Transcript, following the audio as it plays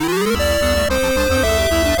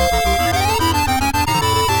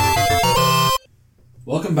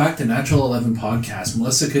back to Natural 11 Podcast.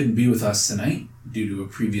 Melissa couldn't be with us tonight due to a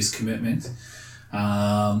previous commitment.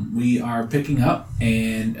 We are picking up,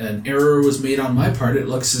 and an error was made on my part. It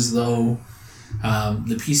looks as though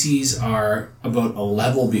the PCs are about a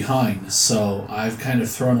level behind, so I've kind of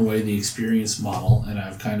thrown away the experience model, and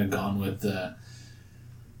I've kind of gone with the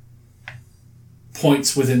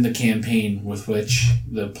points within the campaign with which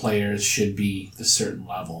the players should be the certain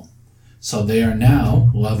level. So they are now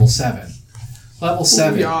level 7. Level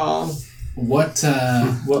 7. Ooh, yeah. What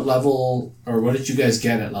level, or what did you guys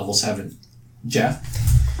get at level 7? Jeff?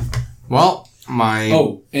 Well, my...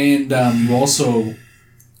 Oh, and you also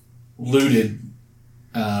looted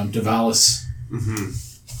Davalis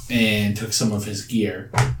and took some of his gear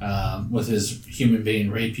with his human bane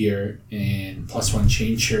rapier and +1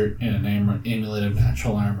 chain shirt and an amulet of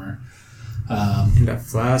natural armor. And a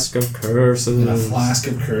flask of curses.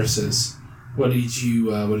 What did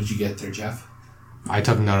you get there, Jeff? I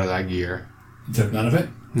took none of that gear. You took none of it?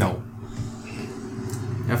 No.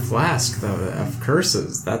 A flask, though, of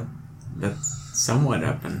curses. That's somewhat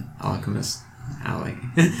up an alchemist alley.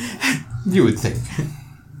 You would think.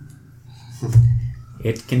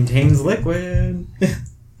 It contains liquid.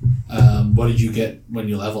 What did you get when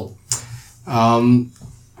you leveled?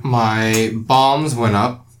 My bombs went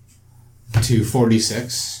up to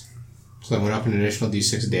 46. So that went up an additional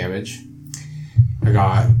d6 damage. I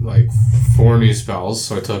got 4 new spells.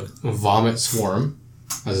 So I took Vomit Swarm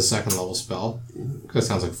as a 2nd level spell. That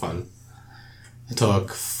sounds like fun. I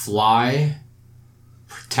took Fly,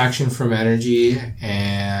 Protection from Energy,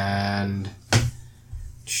 and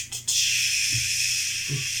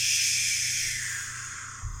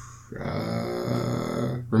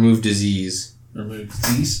Remove Disease. Remove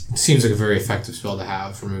Disease? Seems like a very effective spell to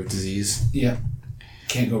have, Remove Disease. Yeah.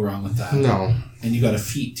 Can't go wrong with that. No. And you got a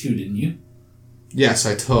feat too, didn't you? Yes,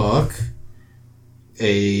 I took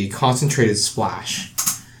a Concentrated Splash.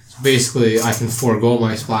 So basically, I can forego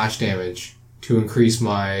my splash damage to increase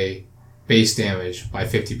my base damage by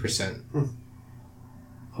 50%.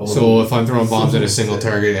 So if I'm throwing bombs at a single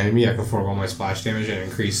target enemy, I can forego my splash damage and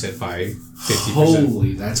increase it by 50%.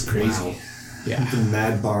 Holy, that's crazy. Wow. Yeah. The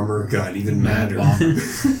Mad Bomber got even madder.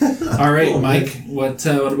 All right, Mike, what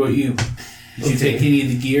about you? Did you take any of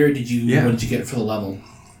the gear? What did you get for the level?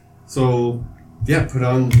 So, yeah, put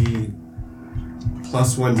on the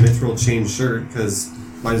 +1 mithril chain shirt, because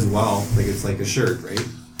might as well. It's like a shirt, right?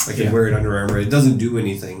 I can wear it under armor. It doesn't do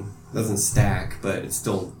anything. It doesn't stack, but it's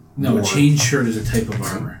still No, warm. a chain shirt is a type of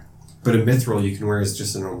armor. But a mithril you can wear as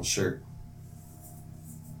just a normal shirt.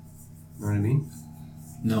 Know what I mean?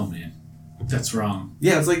 No, man. That's wrong.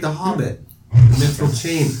 Yeah, it's like the Hobbit. The mithril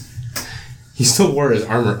chain. He still wore his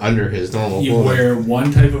armor under his normal You wear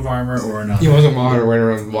one type of armor or another. He wasn't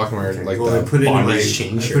walking around like Well, I the put it in bondage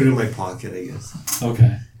chain I shirt. put it in my pocket, I guess.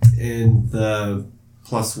 Okay. And the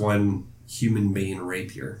 +1 human bane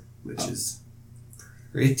rapier, which is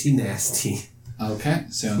pretty nasty. Okay,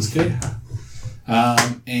 sounds good.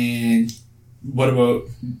 And what about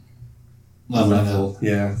level?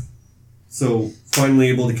 Yeah. So, finally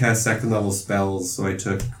able to cast 2nd level spells, so I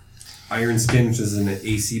took Iron Skin, which is an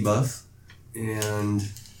AC buff, and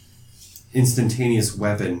Instantaneous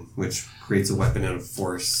Weapon, which creates a weapon out of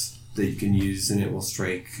force that you can use, and it will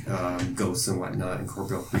strike ghosts and whatnot, and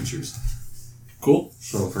corporeal creatures. Cool.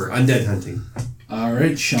 So, for undead hunting. All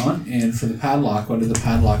right, Sean. And for the padlock, what did the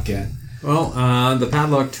padlock get? Well, the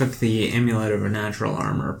padlock took the Amulet of a Natural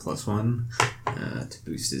Armor +1 to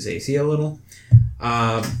boost his AC a little.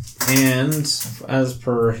 And as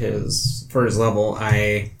per his level,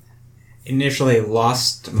 I initially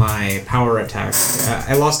lost my power attack.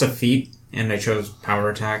 I lost a feat, and I chose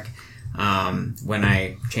power attack when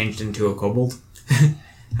I changed into a kobold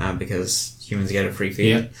because humans get a free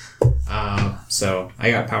feat. Yeah. So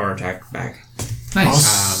I got power attack back.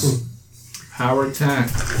 Nice. Power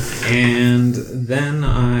attack. And then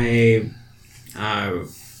I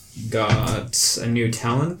got a new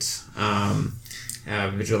talent,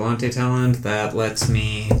 a Vigilante talent that lets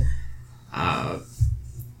me I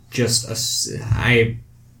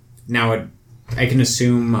can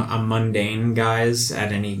assume a mundane guise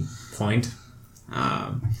at any point,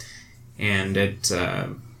 and it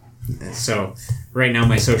so right now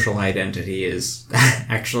my social identity is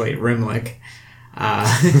actually Rimlick.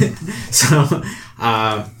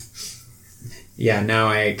 Now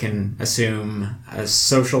I can assume a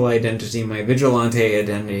social identity, my vigilante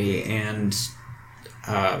identity, and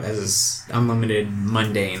as unlimited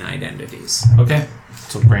mundane identities. Okay.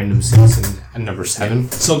 So random citizen at number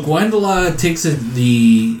 7. So Gwendola takes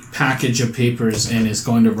the package of papers and is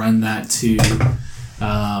going to run that to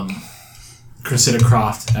Cressida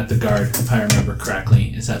Croft at the guard, if I remember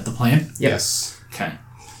correctly. Is that the plan? Yes. Okay.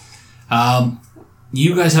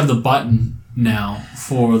 You guys have the button now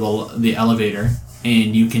for the elevator,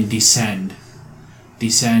 and you can descend.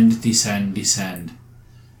 Descend, descend, descend.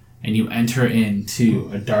 And you enter into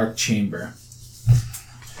a dark chamber.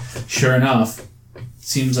 Sure enough,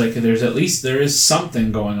 seems like there is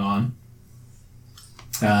something going on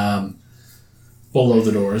below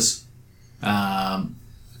the doors.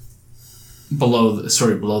 Below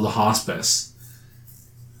the hospice.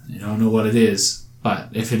 You don't know what it is, but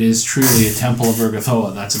if it is truly a temple of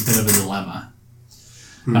Urgathoa, that's a bit of a dilemma.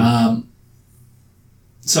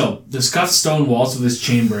 So, the scuffed stone walls of this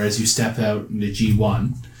chamber as you step out into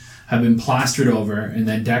G1 have been plastered over and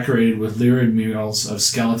then decorated with lurid murals of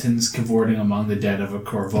skeletons cavorting among the dead of a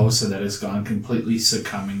Corvosa that has gone completely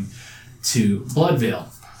succumbing to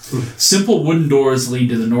Bloodveil. Simple wooden doors lead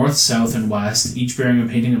to the north, south, and west, each bearing a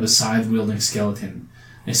painting of a scythe-wielding skeleton.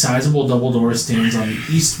 A sizable double door stands on the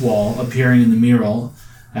east wall, appearing in the mural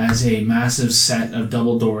as a massive set of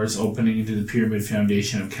double doors opening into the pyramid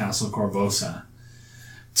foundation of Castle Corvosa.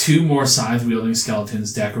 2 more scythe-wielding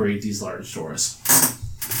skeletons decorate these large doors.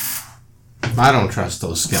 I don't trust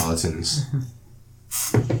those skeletons.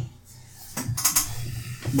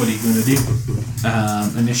 What are you going to do?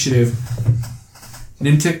 Initiative.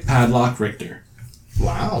 Nimtic, Padlock, Richter.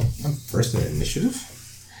 Wow. I'm first in initiative.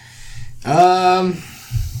 I'm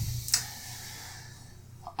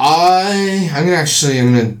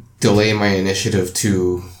gonna delay my initiative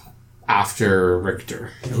to after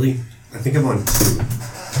Richter. Really? I think I'm on 2.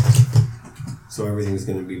 So everything's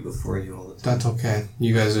going to be before you all the time. That's okay.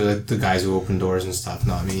 You guys are like the guys who open doors and stuff,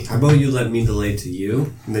 not me. How about you let me delay to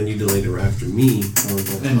you, and then you delay to after me, and we're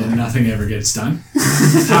both And then nothing ever gets done.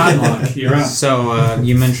 Padlock, you're up. So,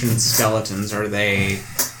 you mentioned skeletons. Are they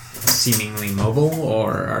seemingly mobile,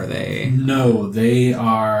 or are they... No, they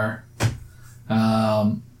are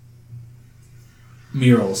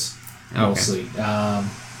murals, mostly.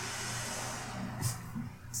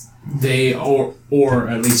 They or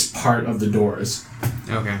at least part of the doors.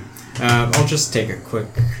 Okay. I'll just take a quick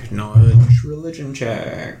knowledge religion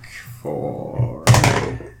check for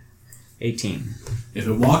 18. If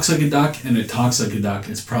it walks like a duck and it talks like a duck,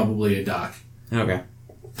 it's probably a duck. Okay.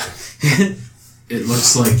 It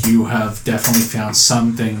looks like you have definitely found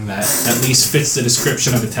something that at least fits the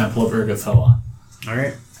description of a temple of Urgathoa.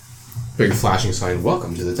 Alright. Big flashing sign,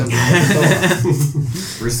 welcome to the temple of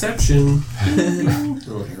Urgathoa. Reception.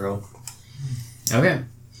 Little hero. Okay.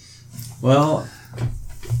 Well,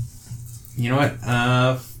 you know what?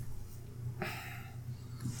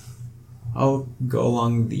 I'll go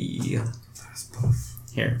along the...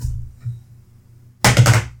 Here.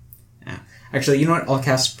 Actually, you know what? I'll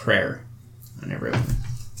cast Prayer on everyone.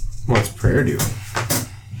 What's prayer do?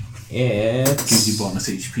 It Gives you bonus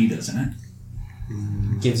HP, doesn't it?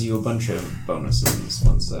 gives you a bunch of bonuses.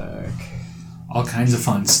 One sec. All kinds of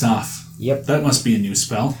fun stuff. Yep. That must be a new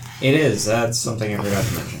spell. It is. That's something I forgot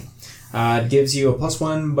to mention. It gives you a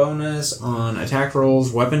 +1 bonus on attack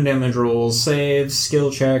rolls, weapon damage rolls, saves,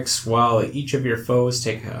 skill checks, while each of your foes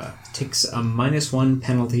takes a -1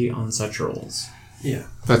 penalty on such rolls. Yeah.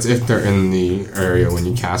 That's if they're in the area when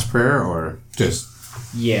you cast prayer, or just...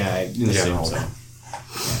 Yeah, I assume general. so.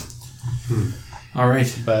 All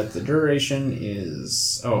right. But the duration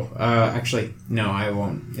is... actually, no, I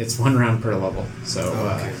won't. It's 1 round per level, so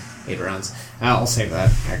okay. 8 rounds. I'll save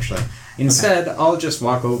that, actually. Instead, I'll just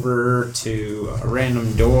walk over to a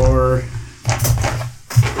random door.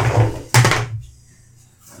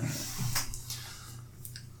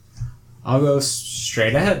 I'll go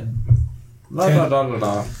straight ahead. La Okay. da da da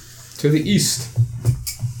da. To the east.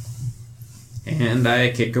 And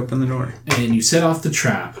I kick open the door. And you set off the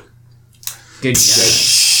trap. Good job.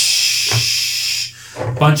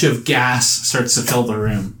 Bunch of gas starts to fill the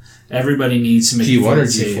room. Everybody needs to make a G1 or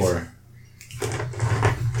fort save. G4?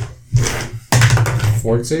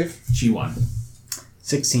 Fort save? G1.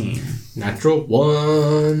 16. Natural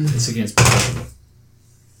 1. It's against power.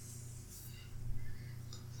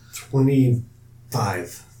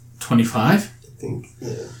 25. 25. I think.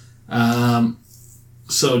 Yeah.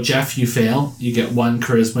 So Jeff, you fail. You get 1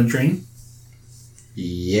 charisma drain,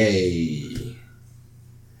 Yay.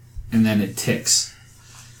 and then it ticks.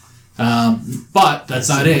 But that's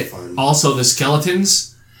not it. Fun. Also, the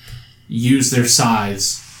skeletons use their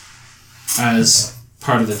scythes as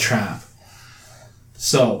part of the trap.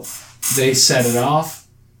 So they set it off,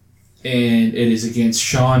 and it is against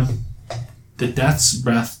Sean. The Death's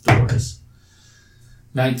Breath doors.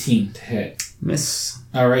 19 to hit. Miss.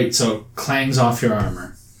 Alright, so clangs off your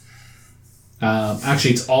armor.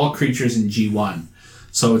 Actually, it's all creatures in G1.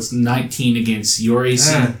 So it's 19 against your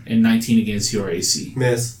AC and 19 against your AC.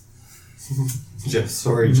 Miss. Jeff,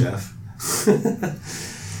 sorry, Jeff.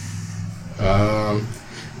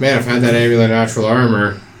 Man, if I had that amulet natural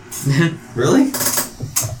armor, Really?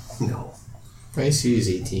 No. my AC is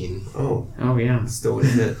 18. Oh, Oh yeah. still would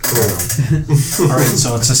hit. Cool. All right,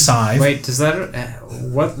 so it's a scythe. Wait, does that?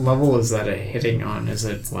 What level is that hitting on? Is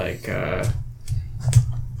it like?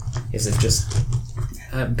 Is it just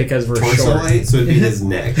because we're Torso short? height, so it'd be his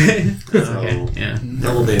neck. Okay. So, Yeah.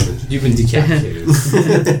 double damage. You've been decapitated.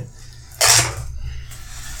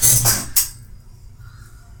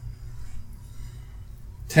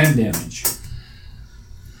 10 damage.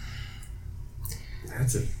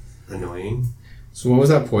 That's annoying. So what was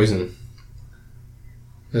that poison?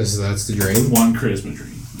 That's the drain? 1 charisma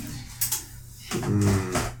drain.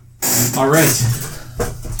 All right.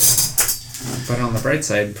 But on the bright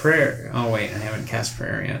side, prayer. Oh wait, I haven't cast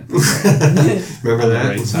prayer yet. Remember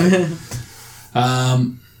that? Right side.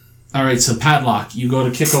 All right, so Padlock, you go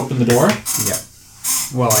to kick open the door. Yeah.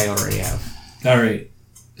 Well, I already have. All right.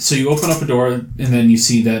 So you open up a door, and then you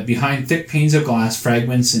see that behind thick panes of glass,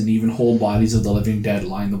 fragments and even whole bodies of the living dead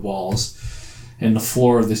line the walls and the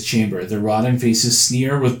floor of this chamber. Their rotting faces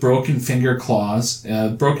sneer with broken fingers claw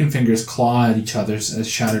at each other as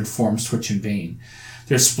shattered forms twitch in vain.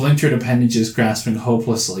 Their splintered appendages grasping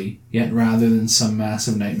hopelessly, yet rather than some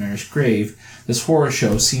massive nightmarish grave, this horror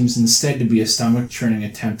show seems instead to be a stomach-churning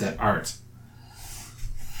attempt at art.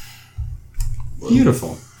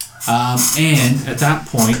 Beautiful. And at that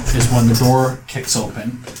point is when the door kicks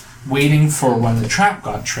open, waiting for when the trap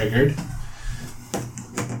got triggered.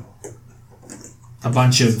 A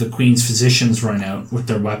bunch of the Queen's physicians run out with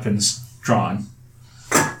their weapons drawn.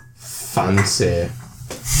 Fancy.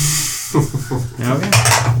 Okay.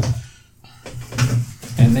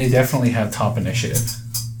 And they definitely have top initiative.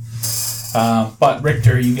 But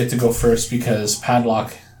Richter, you get to go first because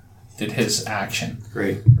Padlock did his action.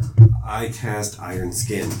 Great. I cast Iron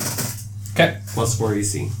Skin. Okay. Plus 4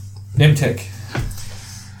 AC. Nimtic.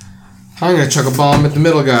 I'm gonna chuck a bomb at the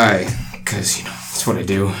middle guy. Because, that's what I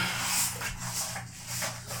do.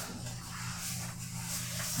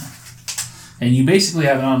 And you basically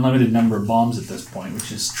have an unlimited number of bombs at this point,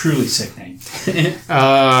 which is truly sickening.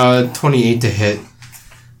 28 to hit.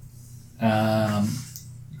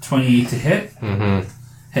 28 to hit. Mm-hmm.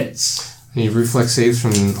 Hits. Need reflex saves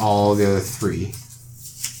from all the other 3.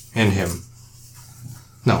 And him.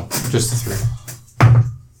 No, just the 3.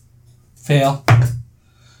 Fail.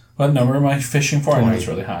 What number am I fishing for? I know 20. it's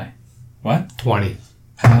really high. What? 20.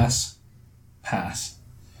 Pass. Pass.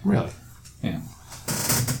 Really? Yeah.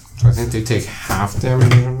 So I think they take half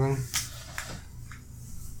damage or something.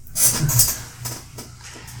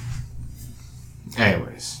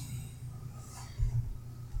 Anyways.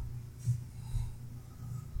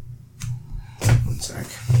 One sec.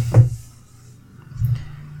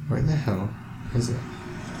 Where the hell is it?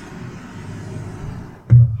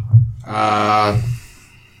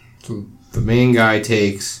 So the main guy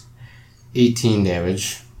takes 18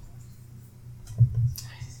 damage.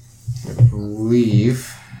 I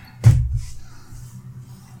believe.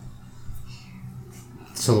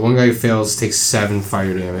 So the one guy who fails takes 7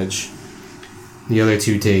 fire damage. The other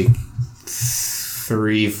 2 take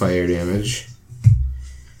 3 fire damage.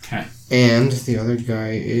 Okay. And the other guy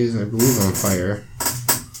is, I believe, on fire.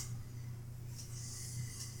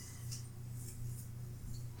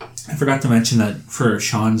 I forgot to mention that for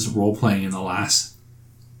Sean's role playing in the last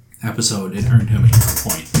episode, it earned him a hero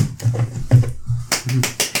point.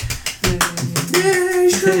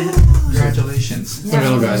 Congratulations. The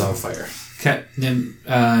middle guy's on fire. Okay, then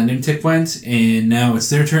Nimtic went, and now it's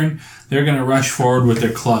their turn. They're going to rush forward with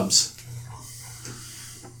their clubs.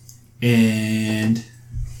 And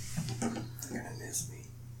They're gonna miss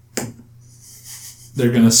me.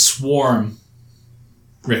 they're going to swarm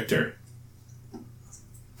Richter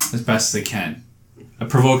as best they can.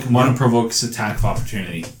 One provokes attack of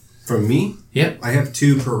opportunity. From me? Yep. I have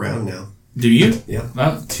 2 per round now. Do you? Yeah.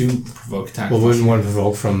 Well, 2 provoke attack. Well, of wouldn't one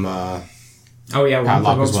provoke from Oh yeah, one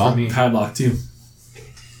Padlock provokes as well? for me. Padlock too.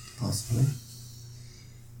 Possibly.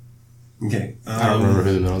 Okay. I don't remember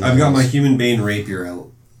who the middle guy I've got was. my Human Bane Rapier out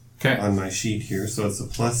Okay, on my sheet here, so it's a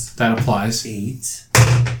plus that applies. 8.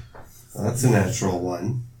 Well, that's a natural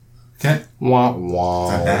 1. Okay, Wah, Is wah.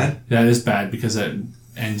 that bad? that is bad because that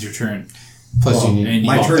ends your turn. Plus Well, you need... And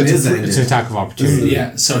My you- turn it's, is a, ended. it's an attack of opportunity.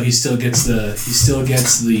 Yeah, so he still gets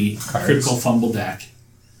the Cards. critical fumble deck.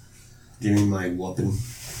 Give me my weapon.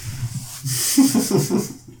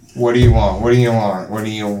 What do you want? What do you want? What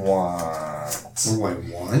do you want? What do I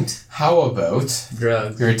want? How about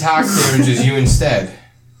Drugs. your attack damages you instead?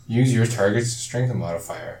 Use your target's strength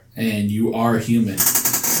modifier. And you are human.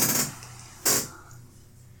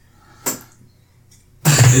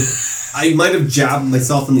 I might have jabbed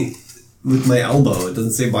myself with my elbow. It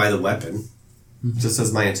doesn't say by the weapon. It just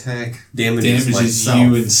says my attack damages myself.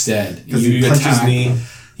 you instead. Because he punches me.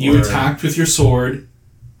 You or- attacked with your sword.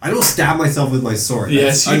 I don't stab myself with my sword.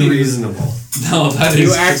 Yes, That's you do. unreasonable. No, that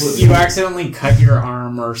You, is you accidentally cut your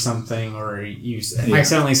arm or something, or you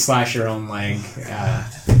accidentally slash your own leg. Okay, I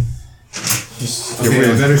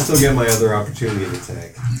better still get my other opportunity to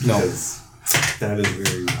attack. No. Because that is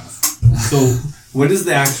very rough. So, what does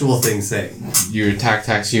the actual thing say? Your attack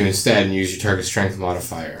attacks you instead and use your target's strength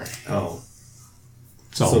modifier. Oh.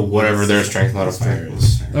 So whatever their strength modifier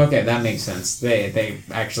is. Okay, that makes sense. They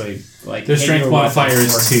actually like their hit strength your modifier weapon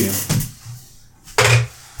is for-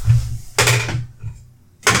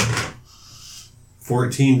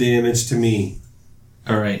 14 damage to me.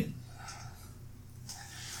 2. Alright.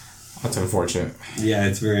 That's unfortunate. Yeah,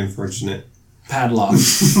 it's very unfortunate. Padlock.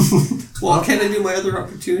 Well, can I do my other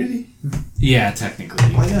opportunity? Yeah,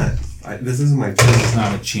 technically. Why not? This isn't my turn. It's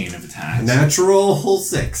not a chain of attacks. Natural whole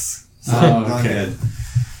 6. So, Oh, not okay. good.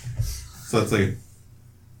 So it's like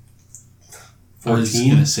I was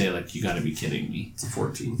 14? gonna say, like, you gotta be kidding me. It's a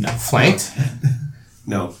 14. No. Flanked?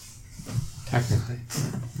 No. Technically.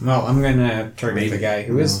 Well, I'm gonna target Maybe. the guy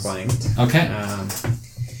who is No. flanked. Okay.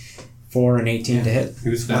 For an 18 to hit,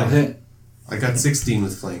 Who's That'll flanked? hit. I got 16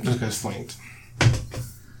 with flank. This guy's flanked.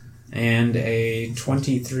 and a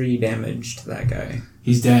 23 damage to that guy.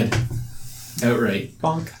 He's dead. Outright.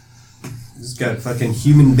 Bonk. Just got fucking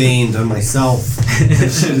human baned on myself.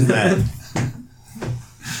 What shit is that?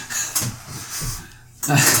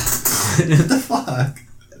 What the fuck?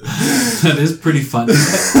 That is pretty funny.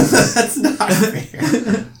 That's not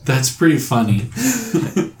fair. That's pretty funny.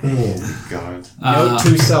 Oh my god. Note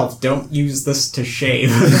to self: don't use this to shave.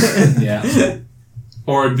 Yeah.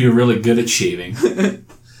 Or it'd be really good at shaving.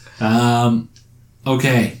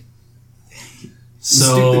 Okay.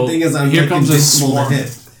 So Stupid thing is I'm here like comes a invincible to swarm.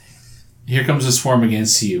 hit. Here comes a swarm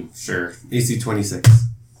against you. Sure. AC 26.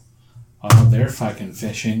 Oh, they're fucking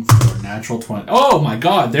fishing for a natural 20. Oh my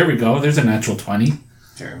god, there we go. There's a natural 20.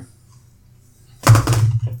 Sure.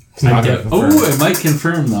 It's not gonna confirm. Oh, it might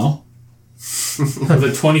confirm though.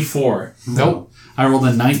 The 24. Nope. I rolled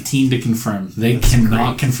a 19 to confirm. They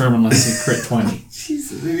cannot confirm unless they crit 20.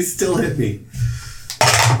 Jesus, he still hit me.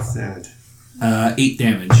 Sad. 8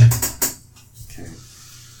 damage. Okay.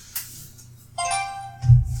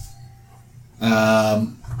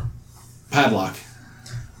 Padlock.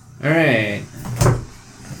 Alright.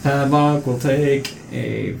 Padlock will take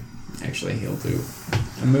a... Actually, he'll do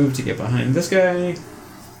a move to get behind this guy.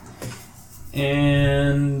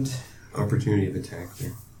 And... Opportunity of attack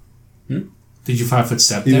there. Did you 5 foot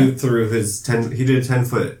step He there? moved through his 10. He did a 10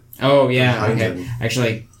 foot. Oh, yeah, Behind okay. him.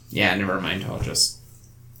 Actually, yeah, never mind. I'll just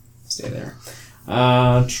stay there.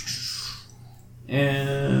 And...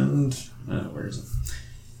 where is it?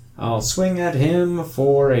 I'll swing at him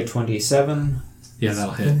for a 27 Yeah,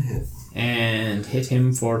 that'll hit. and hit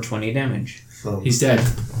him for 20 damage. So, He's dead.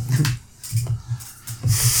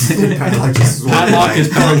 Padlock just swung Padlock by. is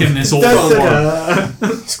parking this old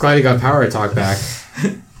form. Just glad you got power talk back.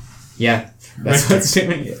 Yeah, that's what's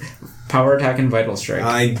doing it. Power attack and vital strike.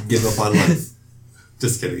 I give up on life.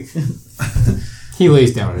 Just kidding. He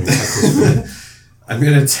lays down and attacks his foot. I'm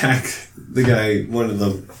gonna attack the guy, one of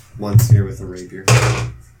the ones here with a rapier.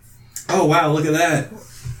 Oh wow, look at that.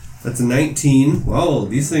 That's a 19. Whoa,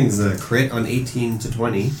 these things crit on 18 to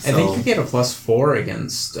 20. So. I think you get a +4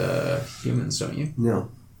 against humans, don't you?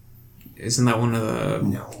 No. Isn't that one of the...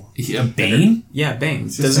 No. A Bane? Yeah, Bane.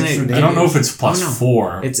 It's just Doesn't extra it? damage. I don't know if it's plus Oh, no.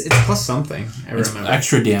 4. It's plus something. I It's remember.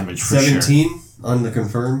 extra damage for sure. 17 on the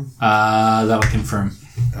confirm. That'll confirm.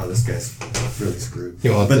 Oh, this guy's really screwed.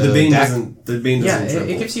 You want But the Bane deck? doesn't. The Bane Yeah, doesn't. it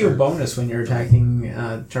triple. gives you a bonus when you're attacking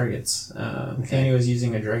targets. And he was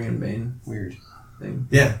using a Dragon Bane Weird. thing.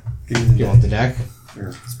 Yeah. Give me the You want the deck? Sure.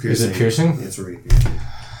 It's piercing. Is it piercing? Yeah, it's a rapier.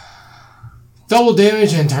 Double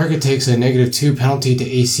damage and target takes a -2 penalty to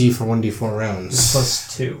AC for 1d4 rounds.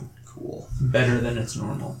 +2. Cool. Better than its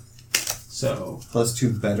normal. So,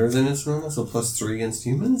 +2 better than its normal, so +3 against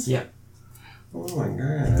humans? yeah. Oh my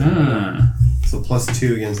god. Ah. So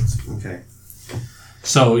 +2 against. Okay.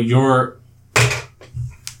 So you're...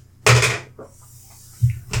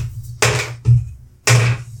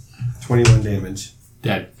 21 damage.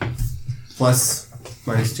 dead. Plus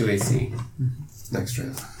 -2 AC. Next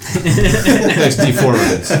round. Next d4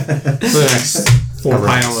 rounds. For the next 4 A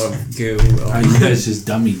rounds. pile of goo. Oh, you guys just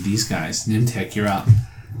dummied these guys. Nimtech, you're up.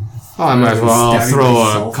 Oh, I might as well Stabbing throw a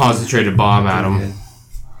myself. concentrated bomb at him.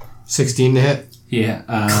 16 to hit. Yeah.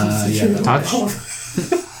 Yeah. Touch.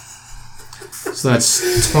 So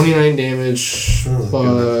that's 29 damage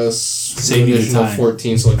plus Save you additional time.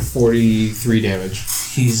 14, so like 43 damage.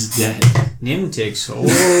 He's dead. Nim takes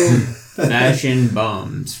old fashioned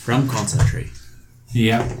bombs from concentrate.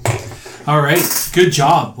 Yep. All right. Good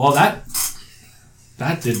job. Well, that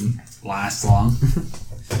didn't last long.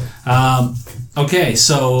 Okay,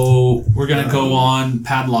 so we're gonna go on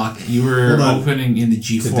Padlock. You were Hold on. opening in the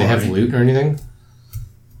G4. Did they have right? loot or anything?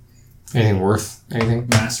 Anything worth anything?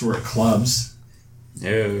 Masterwork clubs.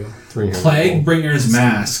 No. 300. Plague Bringer's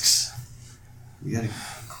masks. We gotta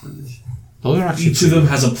record this. Those are actually Each of them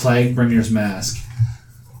has a Plague Bringer's mask.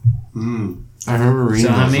 Hmm. I remember reading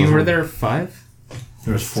So how those many ones. were there? 5?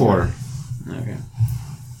 There was 4. Okay.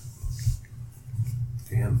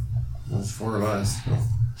 Damn. That's 4 of us.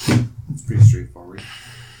 It's pretty straightforward.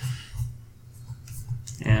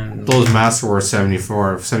 And Those masks were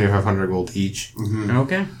 7,500 gold each.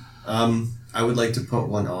 okay. I would like to put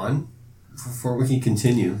one on before we can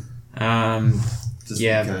continue. Just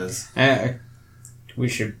Yeah. because. We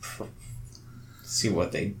should see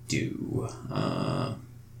what they do.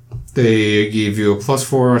 They give you a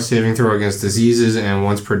 +4 saving throw against diseases, and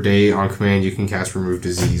once per day on command you can cast Remove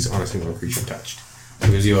Disease on a single creature touched. It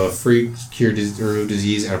gives you a free cure remove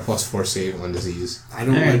disease and a +4 save on disease. I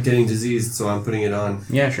don't Alright. like getting diseased, so I'm putting it on.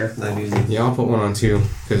 Yeah, sure. Not easy. Yeah, I'll put one on too,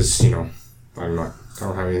 because I don't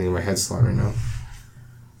have anything in my head slot right now.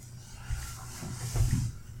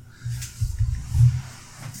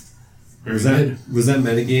 Was that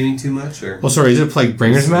metagaming too much, or? Oh, sorry, is it Plague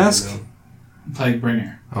Bringer's mask? No. Plague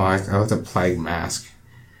Bringer. Oh, I looked at Plague Mask.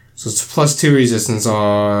 So it's +2 resistance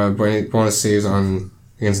on bonus saves on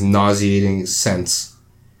against nauseating scents,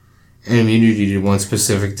 and immunity to one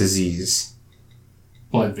specific disease.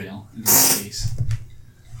 Blood Veil, in this case.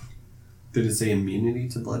 Did it say immunity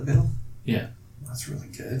to Blood Veil? Yeah. That's really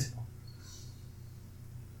good.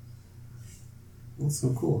 That's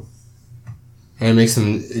so cool. And it makes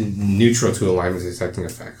them neutral to alignment detecting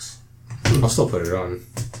effects. I'll still put it on.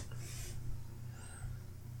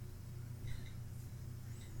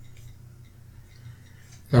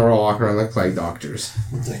 Now we're all walking around like plague doctors.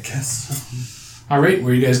 I guess. All right,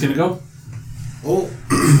 where are you guys gonna go? Oh,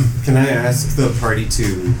 can I ask the party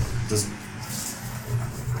to just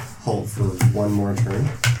hold for one more turn?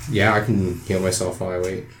 Yeah, I can heal myself while I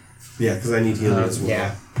wait. Yeah, because I need healing as well.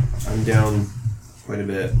 Yeah. I'm down quite a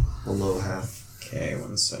bit, below half. Okay,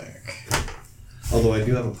 1 sec. Although I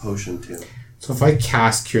do have a potion too. So if I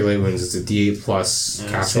cast Cure Light Wounds, it's a D8 plus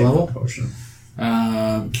caster save level? the potion.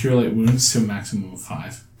 Cure Light Wounds to a maximum of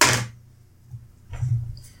 5.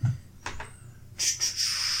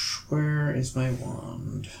 Where is my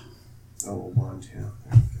wand? Oh, wand too.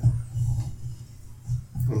 There we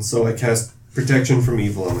go. And so I cast Protection from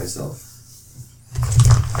Evil on myself.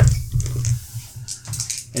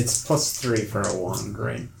 It's +3 for a wand,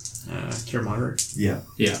 right? Cure moderate. Yeah.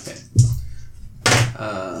 Yeah.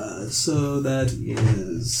 So that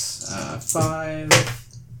is 5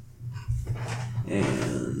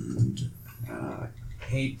 and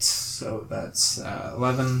 8. So that's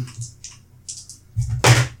 11.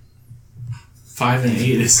 5 and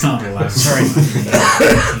 8 is not 11. Sorry.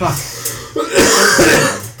 Fuck.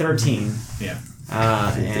 13. Yeah.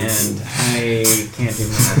 And I can't do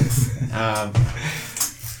math.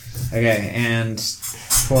 Okay, and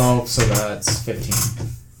 12, so that's 15.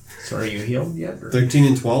 So are you healed yet? Or? 13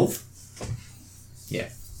 and 12?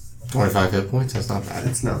 25 hit points? That's not bad.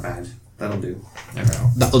 That's not bad. That'll do. Okay.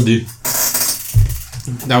 That'll do.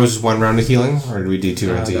 That was just one round of healing? Or did we do 2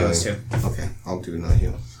 rounds of that healing? was 2. Okay, I'll do another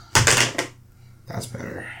heal. That's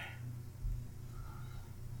better.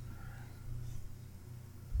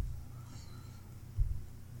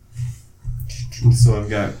 And so I've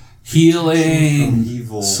got Healing.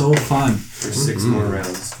 Evil So fun. for 6 more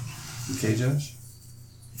rounds. Okay, Josh?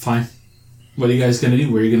 Fine. What are you guys gonna do?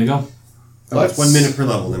 Where are you gonna go? Oh, it's 1 minute per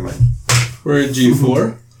level, never mind. We're at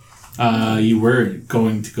G4. You were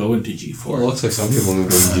going to go into Well, it G4. looks like some people move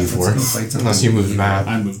into Let's go fight G4. some Unless you move map.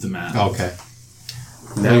 I moved the map. Okay.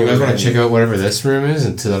 Now Now you guys we're want ready. to check out whatever this room is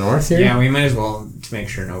and to the north here? Yeah, we might as well to make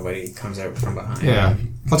sure nobody comes out from behind. Yeah.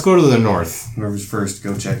 Let's go to the north. Whoever's first,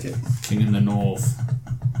 go check it. King in the North.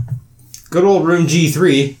 Good old room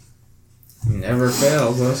G3. Never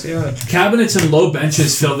fails. Let's see it. Cabinets and low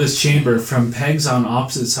benches fill this chamber. From pegs on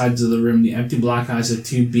opposite sides of the room, the empty black eyes of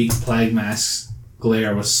 2 beaked plague masks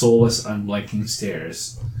glare with soulless, unblinking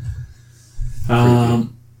stares.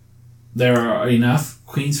 There are enough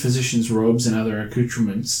Queen's Physician's robes and other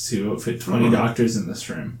accoutrements to outfit 20 doctors in this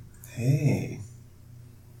room. Hey.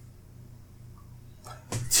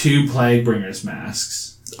 2 Plague Bringer's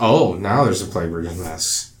masks. Oh, now there's a Plaguebringer's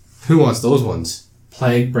masks. Who wants those ones?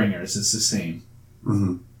 Plague Bringers is the same.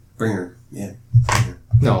 Mm-hmm. Bringer. Yeah. Bringer.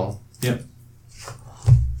 No. Yep.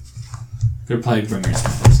 They're Plague Bringers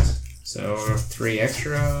masks. So 3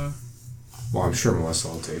 extra. Well, I'm sure Melissa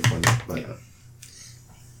will take one, but Yeah.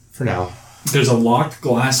 for now. There's a locked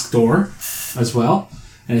glass door as well,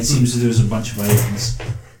 and it seems that there's a bunch of items.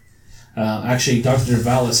 Actually, Dr.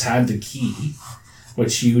 Vallis had the key,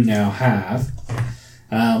 which you now have.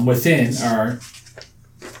 Within are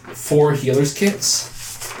 4 healer's kits.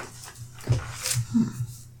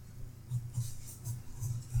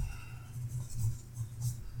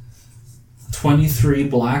 23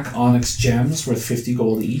 black onyx gems worth 50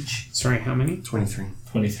 gold each. Sorry, how many? 23.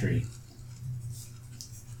 23.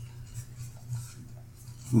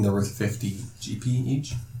 And they're worth 50 GP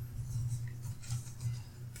each.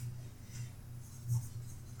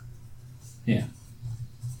 Yeah.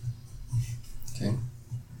 Okay.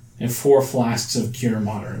 And 4 flasks of cure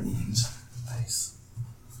moderate wounds. Nice.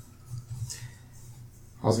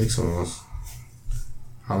 I'll take some of those.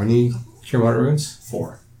 How many cure moderate wounds?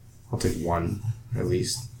 4. I'll take 1, at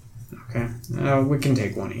least. Okay. We can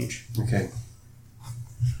take 1 each. Okay.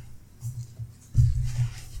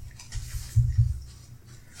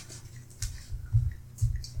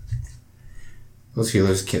 Those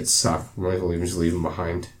healers kits suck. We might as well even just leave them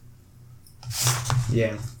behind.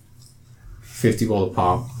 Yeah. 50 gold a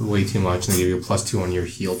pop, way too much, and they give you a +2 on your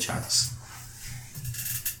heal checks.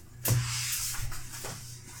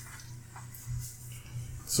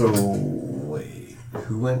 So, wait.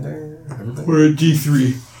 Who went there? Everybody? We're at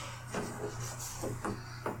D3.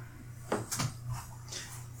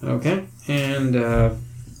 Okay. And,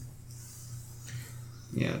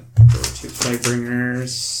 yeah, there were 2 Plaguebringers.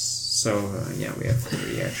 So, yeah, we have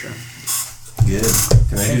 3 extra. Good.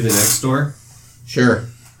 Can I do the next door? Sure.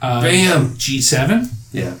 Bam! G7.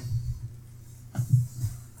 Yeah.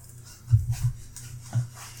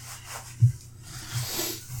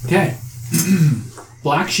 Okay.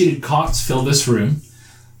 Black sheeted cots fill this room.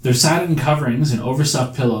 Their satin coverings and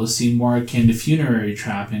overstuffed pillows seem more akin to funerary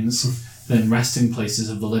trappings than resting places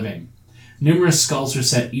of the living. Numerous skulls are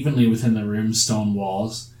set evenly within the room's stone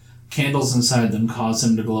walls. Candles inside them cause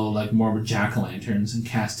them to glow like morbid jack-o'-lanterns and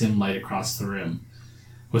cast dim light across the room.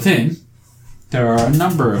 Within, there are a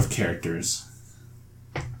number of characters.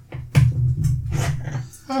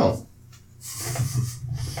 Oh.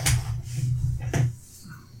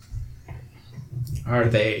 Are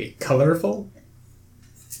they colorful?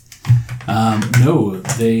 No,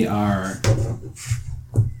 they are...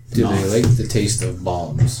 Do they like the taste of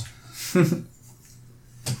bombs?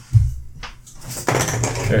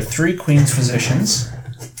 There are 3 Queen's Physicians.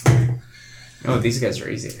 Oh, these guys are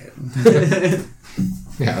easy to hit.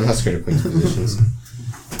 Yeah, I'm not scared of Queen's positions.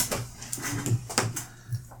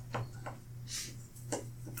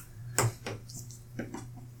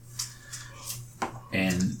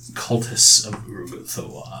 And Cultists of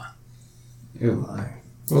Urgothoa. Ooh.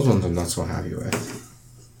 Those ones I'm not so happy with.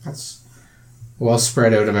 That's a well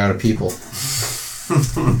spread out amount of people.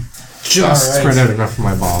 Just spread out enough for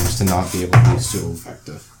my bombs to not be able to be so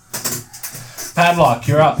effective. Padlock,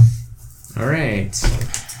 you're up. Alright.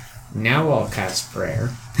 Now I'll cast Prayer.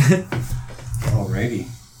 Alrighty.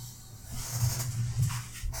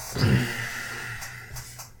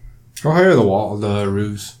 How high are the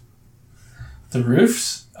roofs? The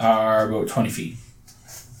roofs are about 20 feet.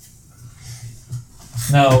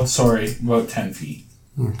 No, sorry, about 10 feet.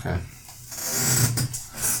 Okay.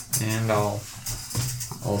 And I'll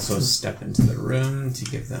also step into the room to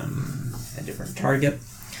give them a different target.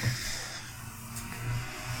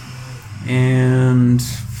 And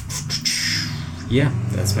yeah,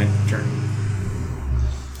 that's my turn.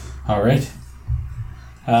 Alright.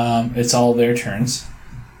 It's all their turns.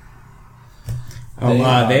 Oh,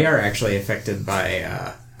 they are actually affected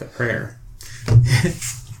by the prayer.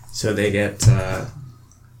 So they get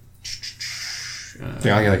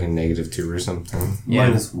Yeah, I'll get like a -2 or something. yeah.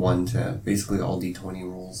 -1 to basically all D20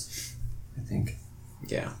 rolls, I think.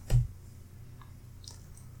 Yeah.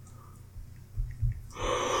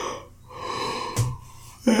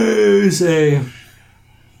 Say.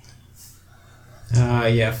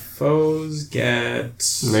 Yeah, foes get...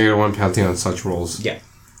 -1 penalty on such rolls. Yeah.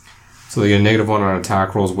 So they get a -1 on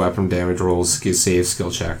attack rolls, weapon damage rolls, save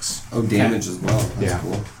skill checks. Oh, damage as well. That's Yeah.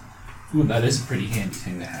 cool. Ooh, that is a pretty handy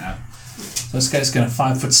thing to have. So this guy's going to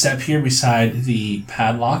 5-foot step here beside the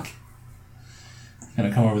padlock. Going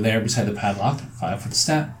to come over there beside the padlock. 5-foot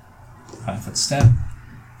step. 5-foot step.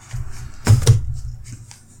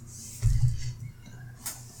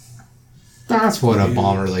 That's what a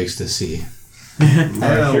bomber likes to see.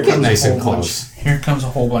 Now here Get comes nice a whole and close. Here comes a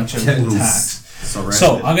whole bunch of Getting attacks. surrounded.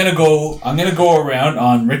 So I'm gonna go around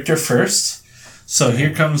on Richter first. So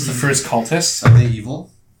here comes the first cultist. Are they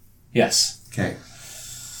evil? Yes. Okay.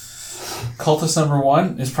 Cultist number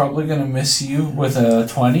 1 is probably gonna miss you with a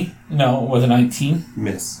 20. No, with a 19.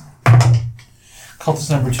 Miss. Cultist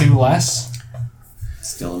number 2 less.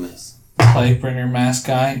 Still a miss. Plaguebringer mask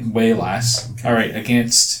guy way less. Okay. All right,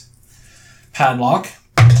 against Padlock.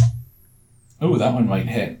 Oh, that one might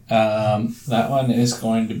hit. That one is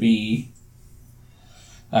going to be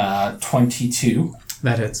 22.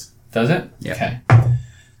 That hits. Does it? Yeah. Okay.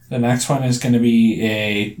 The next one is going to be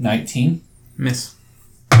a 19, Miss.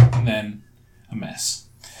 and then a miss.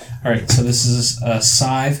 All right, so this is a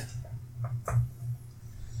scythe.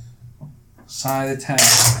 Scythe attack.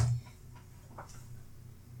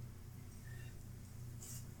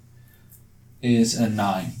 Is a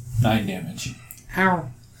 9. 9 damage. Ow.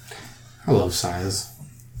 I love size.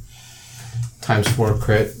 Times 4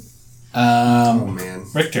 crit. Oh man.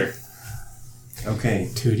 Richter. Okay.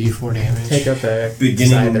 2d4 damage. Take out the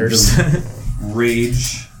Beginning Scythers.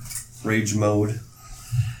 Rage mode.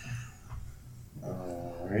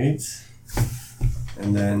 Alright.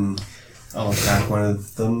 And then I'll attack one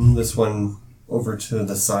of them. This one over to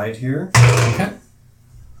the side here. Okay.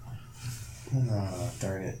 Oh,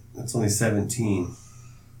 darn it. That's only 17.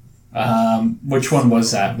 Which one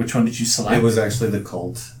was that? Which one did you select? It was actually the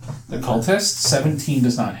cult. the cultist. 17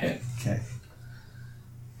 does not hit. Okay.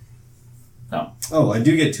 No. Oh, I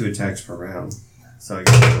do get 2 attacks per round. So I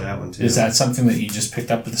get rid of that one too. Is that something that you just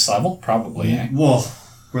picked up at this level? Probably, eh? Well,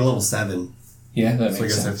 we're level 7. Yeah, that So I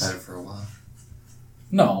makes guess sense. I've had it for a while.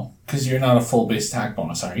 No, because you're not a full base attack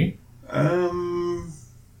bonus, are you?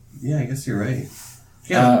 Yeah, I guess you're right.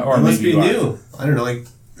 Yeah, or it must maybe be you are. new. I don't know, like,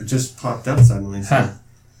 it just popped up suddenly. So Huh.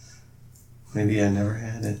 maybe I never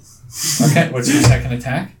had it. Okay, what's your second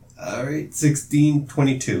attack? Alright, 16,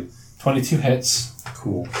 22. 22 hits.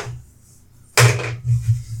 Cool.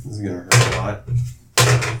 This is gonna hurt a lot.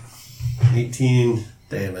 18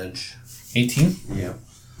 damage. 18. Yeah.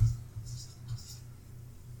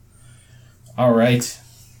 All right.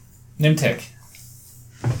 Nimtic.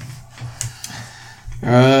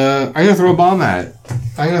 I'm gonna throw a bomb at it.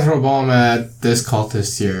 I'm gonna throw a bomb at this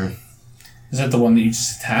cultist here. Is that the one that you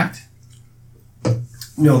just attacked?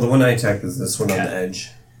 No, the one I attacked is this one on Okay. the edge.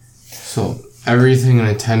 So, everything in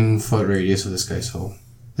a 10-foot radius of this guy. So,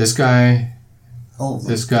 this guy, Oh,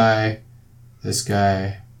 this guy, this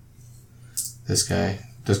guy, this guy.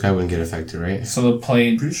 This guy wouldn't get affected, right? So the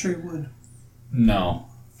plane. pretty sure it would. No.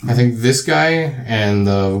 I think this guy and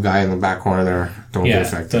the guy in the back corner there don't get Yeah,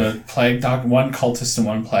 affected. the plague doctor, one cultist and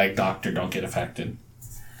one plague doctor don't get affected.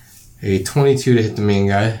 A 22 to hit the main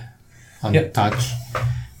guy on Yep. touch.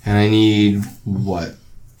 And I need, what,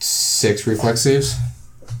 6 reflex saves?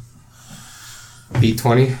 Beat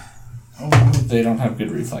 20? Oh, they don't have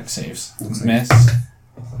good reflex saves. Looks like- Miss.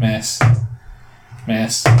 Miss.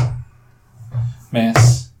 Miss.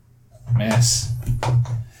 Miss. Miss.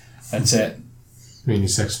 That's it. We need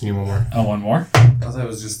 6, need one more. Oh, one more? I thought it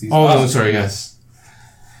was just these. Oh, sorry, yes.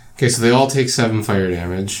 Okay, so they all take 7 fire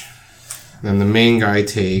damage. Then the main guy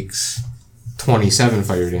takes 27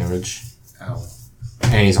 fire damage. Ow.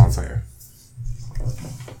 And he's on fire.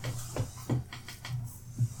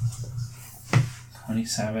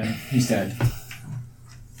 27. He's dead.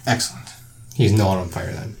 Excellent. He's not on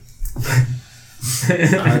fire then.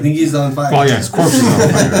 I think he's on fire. Well, yes, corpse is not on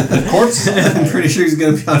fire. The corpse. I'm pretty sure he's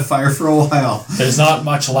going to be on fire for a while. There's not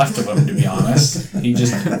much left of him, to be honest. He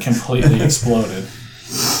just completely exploded.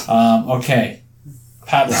 Okay.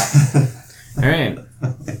 Padlock. Alright.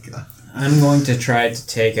 Oh my god. I'm going to try to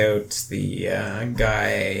take out the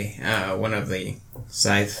guy, one of the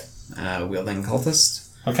scythe wielding cultists.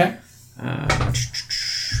 Okay.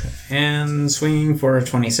 And swinging for a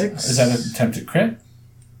 26. Is that an attempted crit?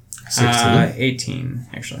 16. 18,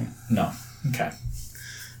 actually. No. Okay.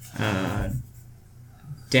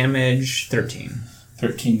 Damage 13.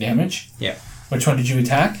 13 damage. Yeah. Which one did you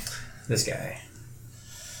attack? This guy.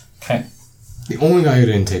 Okay. The only guy who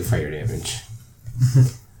didn't take fire damage.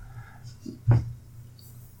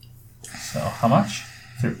 So, how much?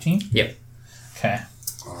 13? Yep. Okay.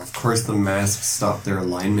 Oh, of course, the masks stopped their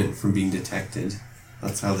alignment from being detected.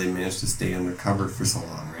 That's how they managed to stay undercover for so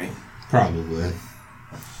long, right? Probably.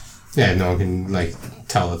 Yeah, no one can, like,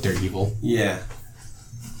 tell that they're evil. Yeah.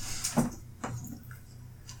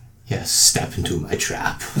 Yes, step into my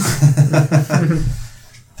trap.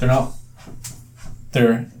 They're not.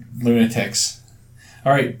 They're lunatics.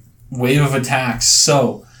 Alright. Wave of attacks.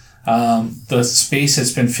 So, the space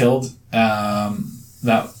has been filled.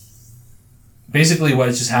 That basically what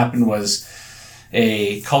just happened was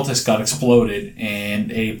a cultist got exploded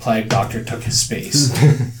and a plague doctor took his space.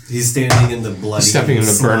 He's standing in the bloody, Stepping in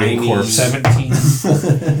the burning slimy corpse. 17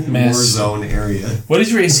 war miss. zone area. What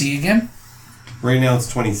is your AC again? Right now it's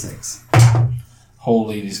 26.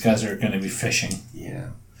 Holy, these guys are going to be fishing. Yeah.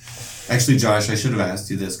 Actually, Josh, I should have asked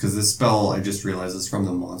you this because this spell I just realized is from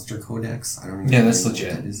the Monster Codex. I don't even Yeah, that's know what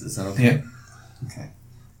legit. that is that okay? Yeah. Okay.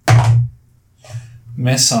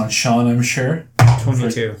 Miss on Sean, I'm sure.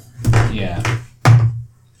 22. Yeah.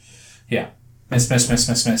 Yeah. Miss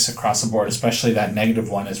across the board. Especially that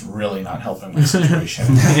 -1 is really not helping my situation.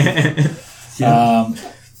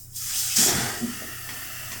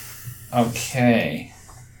 Okay.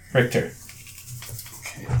 Richter.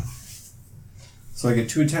 Okay. So I get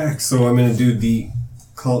 2 attacks. So I'm going to do the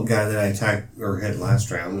cult guy that I attacked or hit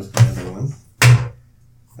last round with my other one.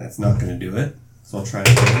 That's not going to do it. So I'll try it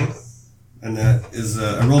again. And that is,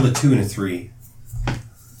 I rolled a 2 and a 3.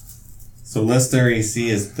 So unless their AC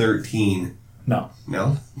is 13. No.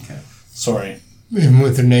 No? Okay. Sorry. Even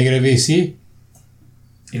with their negative AC?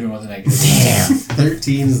 Even with a negative. Damn.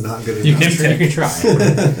 13 is not good You enough. can You can try.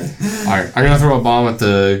 Alright, I'm gonna throw a bomb at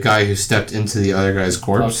the guy who stepped into the other guy's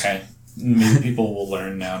corpse. Okay. Maybe people will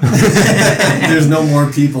learn now. There's no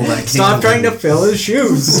more people that can Stop trying to fill his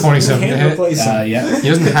shoes. 27 to Can't hit. replace him. Yeah. He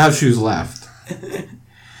doesn't have shoes left.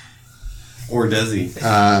 Or does he?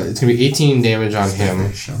 It's gonna be 18 damage on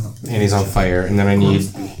him, Shut up. and he's on fire, and then I need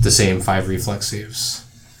the same 5 reflex saves.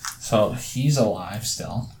 So he's alive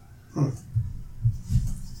still.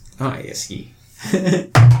 Oh, yes, he.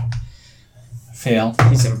 Fail.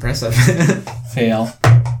 He's impressive. Fail.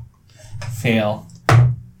 Fail.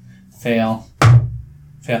 Fail.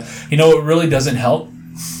 Fail. You know what really doesn't help?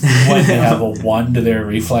 When they have a 1 to their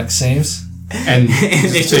reflex saves. And,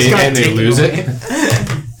 they lose it.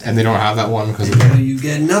 And they don't have that one because of So it. you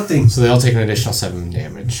get nothing. So they'll take an additional 7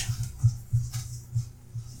 damage.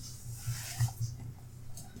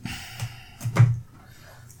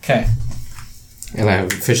 Okay. And I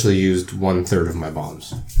have officially used 1/3 of my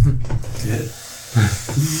bombs. Good.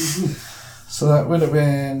 So that would have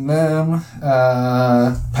been them.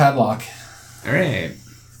 Padlock. Alright.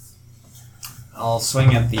 I'll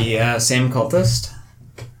swing at the same cultist.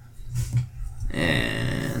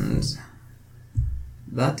 And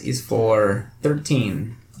that is for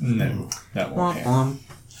 13. No. That won't hit.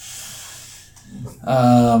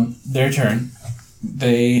 Their turn.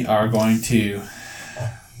 They are going to.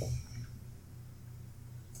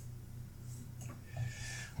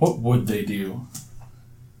 What would they do?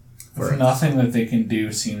 For Nothing that they can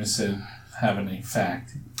do seems to have an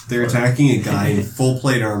effect. They're attacking a guy in full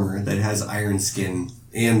plate armor that has iron skin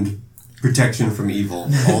and protection from evil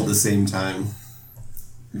all at the same time.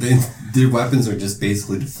 Their weapons are just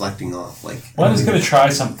basically deflecting off. Like One is going to try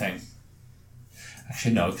something.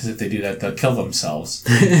 Actually, no, because if they do that, they'll kill themselves.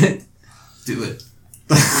 do it.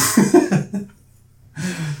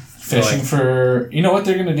 Fishing for. You know what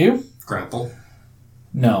they're going to do? Grapple.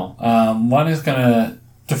 No. One is going to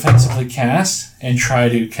defensively cast and try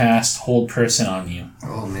to cast Hold Person on you.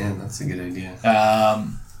 Oh man, that's a good idea.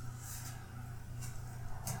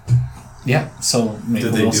 Yeah, so maybe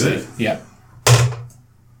Did they we'll do see. it? Yeah.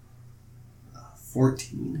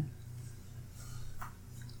 14.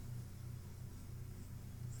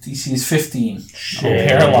 DC is 15.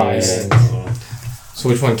 Paralyzed. So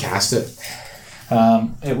which one cast it?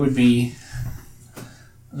 It would be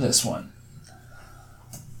this one.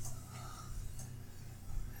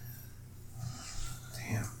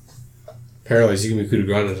 Damn. Paralyzed. You can be coup de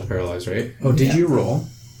grace as paralyzed, right? Oh, did you roll?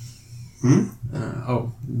 Hmm?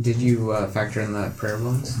 Did you factor in the prayer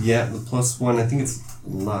wounds? Yeah, the +1. I think it's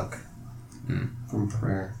luck from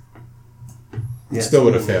prayer. Yeah, Still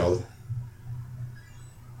would have failed.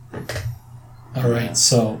 Alright,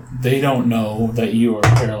 so they don't know that you are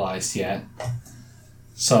paralyzed yet.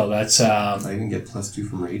 So that's I even get +2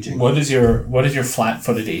 from raging. what is your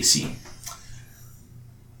flat-footed AC?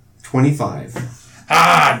 25.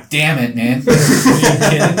 Ah, damn it, man. Are you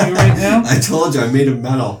kidding me right now? I told you I made of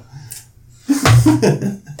metal.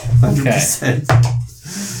 100%.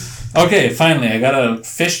 Okay, finally, I got a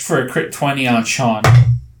fished for a crit 20 on Sean.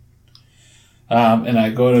 And I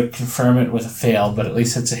go to confirm it with a fail, but at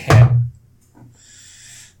least it's a hit.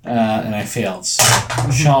 And I failed. So,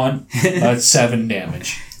 Sean, that's 7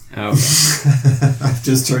 damage. Oh. I've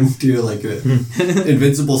just turned into like an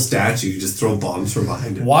invincible statue. Just throw bombs from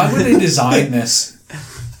behind it. Why would they design this?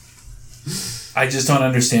 I just don't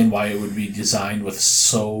understand why it would be designed with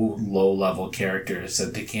so low-level characters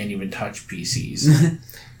that they can't even touch PCs.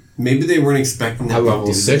 Maybe they weren't expecting that. At we'd level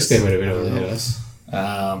do 6, this. they might have been able to hit us.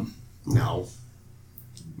 No.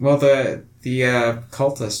 Well, the The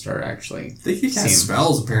cultists are actually... They can cast Same.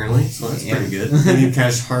 spells, apparently, so that's Yeah. pretty good. They can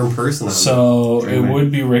cast harm person on So Drain it my-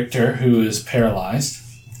 would be Richter who is paralyzed.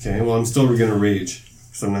 Okay, well, I'm still going to rage,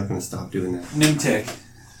 because I'm not going to stop doing that. Nimtic.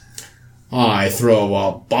 I throw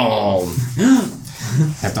a bomb.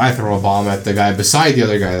 After I throw a bomb at the guy beside the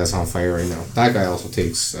other guy that's on fire right now. That guy also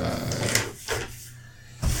takes...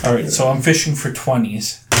 Alright, so I'm fishing for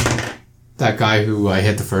 20s. that guy who I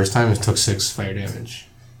hit the first time took 6 fire damage.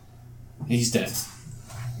 He's dead.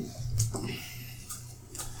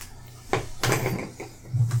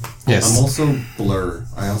 Yes. I'm also blur.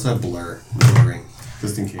 I also have blurring,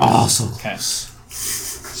 just in case. Oh, so Okay. close.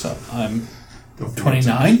 So I'm Don't forget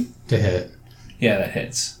 29? To hit. Yeah, that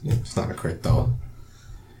hits. Yeah, it's not a crit though.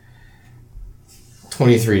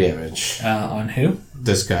 23 damage. On who?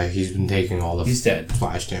 This guy, he's been taking all the He's dead.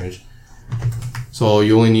 flash damage. So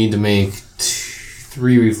you only need to make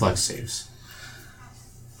 3 reflex saves.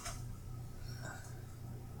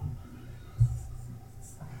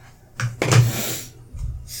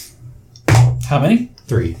 How many?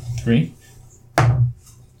 3. 3? So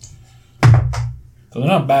they're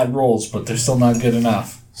not bad rolls, but they're still not good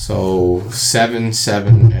enough. So 7,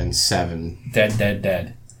 7, and 7. Dead, dead,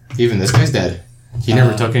 dead. Even this guy's dead. He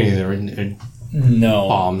never took any of the No.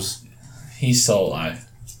 bombs. He's still alive.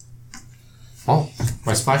 Oh,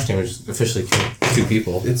 my splash damage officially killed 2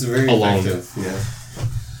 people. It's very Alone. effective, yeah.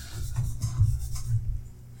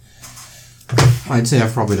 I'd say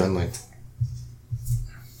I've probably done like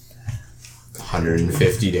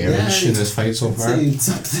 150 damage Yeah, in this fight so far. It's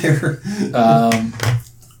up there.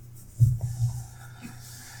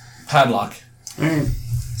 Padlock. Alright.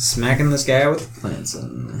 Smacking this guy with plants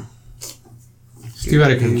and... It's too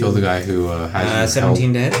bad I couldn't kill the guy who has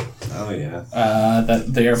 17 to hit. Oh, yeah. That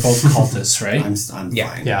they are both cultists, right? I'm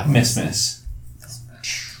Yeah, fine. yeah. Miss.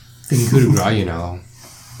 They can coup de grace you now.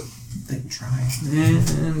 They can try.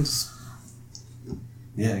 And...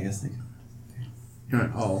 Yeah, I guess they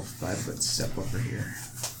can. Oh, 5 foot step over here.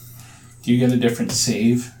 Do you get a different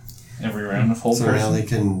save every round of whole So now person? they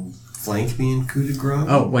can flank me in coup de grace?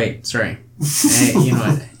 Oh, wait, sorry. You know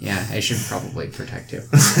what? Yeah, I should probably protect you.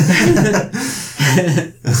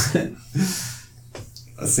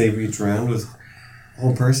 A save each round with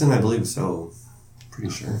whole person? I believe so.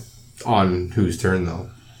 Pretty sure. On whose turn though?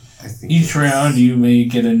 I think Each round, you may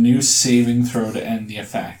get a new saving throw to end the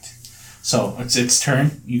effect. So it's its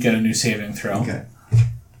turn. You get a new saving throw. Okay.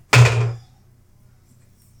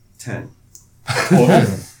 10. Total?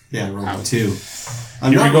 Yeah, I rolled a 2.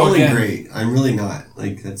 I'm Here we not go rolling again. great. I'm really not.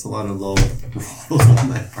 Like, that's a lot of low rolls on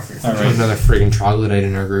my part. All There's right. another friggin' troglodyte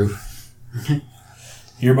in our group.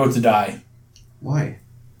 You're about to die Why?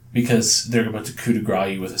 because they're about to coup de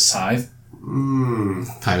grace you with a scythe.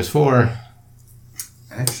 Times 4.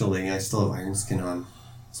 Actually, I still have Iron Skin on.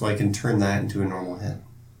 So I can turn that into a normal hit.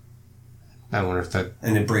 I wonder if that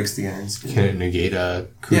And it breaks the Iron Skin. can it negate a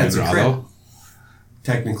coup Yeah, de it's a grace crit. though?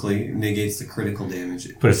 Technically, it negates the critical damage.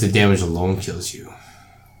 But if the damage alone kills you.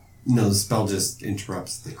 No, the spell just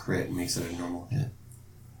interrupts the crit and makes it a normal hit.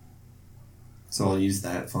 So I'll use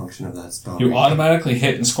that function of that spell. You right automatically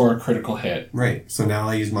hit and score a critical hit. Right. So now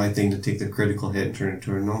I use my thing to take the critical hit and turn it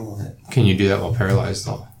into a normal hit. Can you do that while paralyzed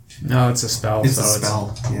though? No, it's a spell. It's so a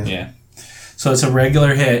spell. Yeah. Yeah. So it's a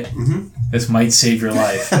regular hit. Mm-hmm. This might save your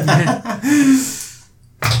life.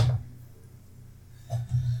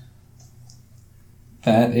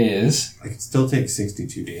 That is I can still take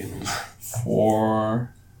 62 damage.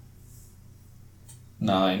 4,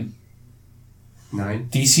 9. 9.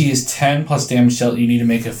 DC is 10 plus damage dealt. You need to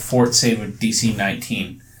make a fort save of DC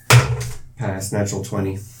 19. Pass. Natural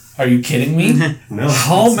 20. Are you kidding me? No.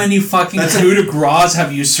 How many fucking that's a- coup de grace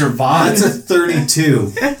have you survived? That's a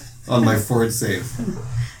 32 on my forward save.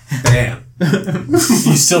 Bam.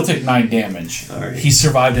 You still took 9 damage. Alright. He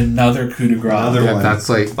survived another coup de grace. Another Yeah, one. that's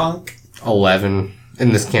like Funk. 11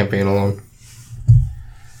 in this campaign alone.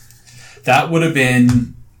 That would have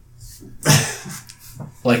been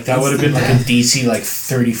like a DC like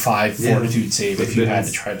 35 Yeah. fortitude save if you had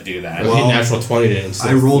to try to do that. Well, Well, he natural 20 didn't.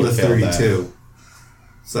 I rolled a 32.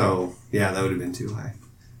 So, yeah, that would have been too high.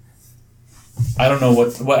 I don't know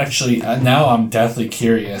what actually. Now I'm deathly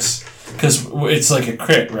curious because it's like a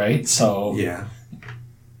crit, right? So Yeah.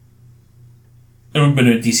 it would have been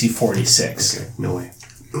a DC 46. Okay. No way.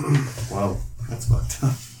 Wow. That's fucked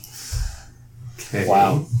up. Okay.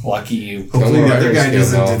 Wow, lucky you. Hopefully Don't the other worry, guy Iron Skin,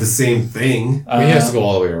 doesn't though. do the same thing. He has to go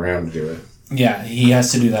all the way around to do it. Yeah, he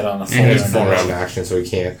has to do that on the full And it's round. full round action, so he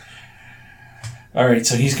can't. All right,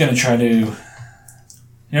 so he's gonna try to. You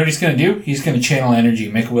know what he's gonna do? He's gonna channel energy,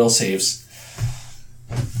 make will saves.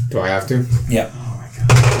 Do I have to? Yeah. Oh my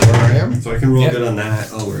god. Where I am? So I can roll Yep. good on that.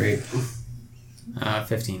 Oh, right.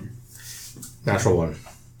 15. Natural 1.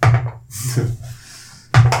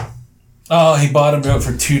 Oh, he bottomed out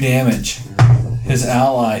for 2 damage. His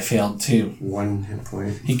ally failed too. 1 hit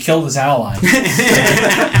point. He killed his ally.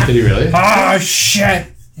 Did he really? Oh, shit!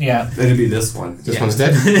 Yeah. It'd be this one. This one's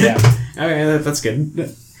dead? Yeah. Okay, that's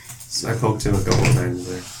good. I poked him a couple times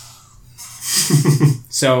there.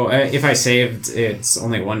 So, if I saved, it's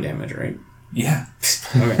only 1 damage, right? Yeah.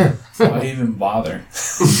 Okay. Why even bother?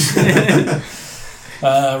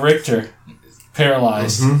 Richter.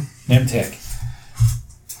 Paralyzed. Nimtic.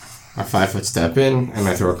 I 5-foot step in, and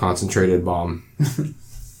I throw a concentrated bomb.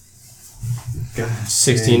 God,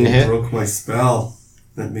 16 to dang, hit. Broke my spell.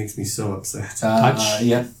 That makes me so upset. Touch?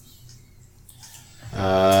 Yep.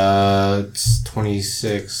 It's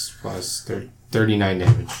 26 plus 39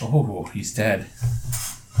 damage. Oh, he's dead.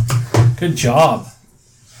 Good job.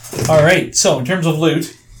 Alright, so in terms of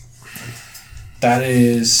loot, that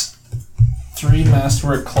is 3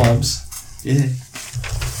 masterwork clubs. Yeah.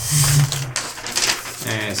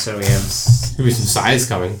 So we have There'll be some size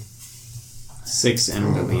coming. 6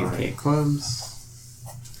 MWK clubs.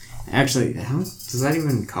 Actually, how does that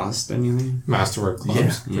even cost anything? Masterwork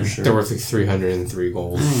clubs. Yeah, for sure. They're worth like 303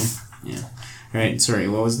 gold. Yeah. Alright, sorry,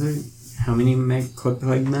 what was the... How many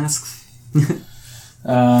plague masks? 3,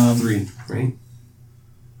 right?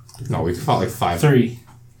 No, we fought like 5. 3.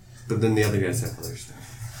 But then the other guys have other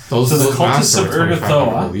stuff. Those So the those masks cultists of are 2,500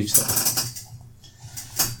 Urgathoa- gold each, though.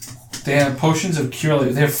 They have potions of cure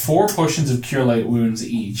light. They have 4 potions of cure light wounds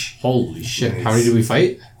each. Holy shit. Nice. How many did we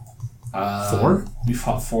fight? 4? We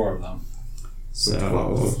fought 4 of them. So,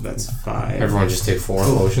 12. that's 5. Everyone just take 4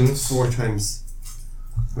 potions? 4 times.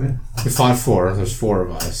 What? We fought 4. There's 4 of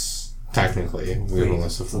us. Technically. We have a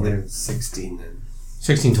list of So 4. they're 16 then.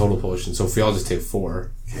 16 total potions, so if we all just take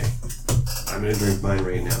 4. Okay. I'm gonna drink mine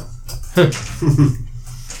right now.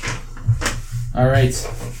 Alright.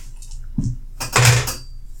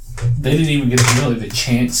 They didn't even get really the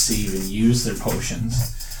chance to even use their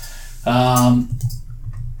potions.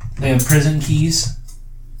 They have prison keys,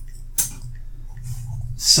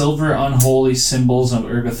 silver unholy symbols of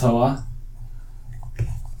Urgathoa,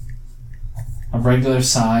 a regular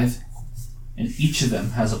scythe, and each of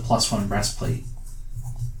them has a +1 breastplate.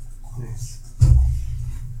 Nice.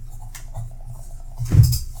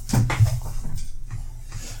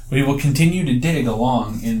 We will continue to dig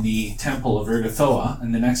along in the Temple of Urgathoa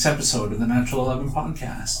in the next episode of the Natural 11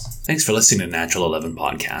 Podcast. Thanks for listening to Natural 11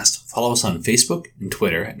 Podcast. Follow us on Facebook and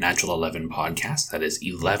Twitter at Natural 11 Podcast. That is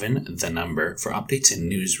 11, the number, for updates and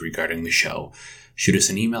news regarding the show. Shoot us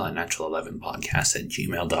an email at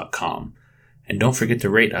natural11podcast@gmail.com. And don't forget to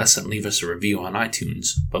rate us and leave us a review on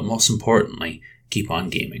iTunes. But most importantly, keep on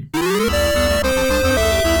gaming.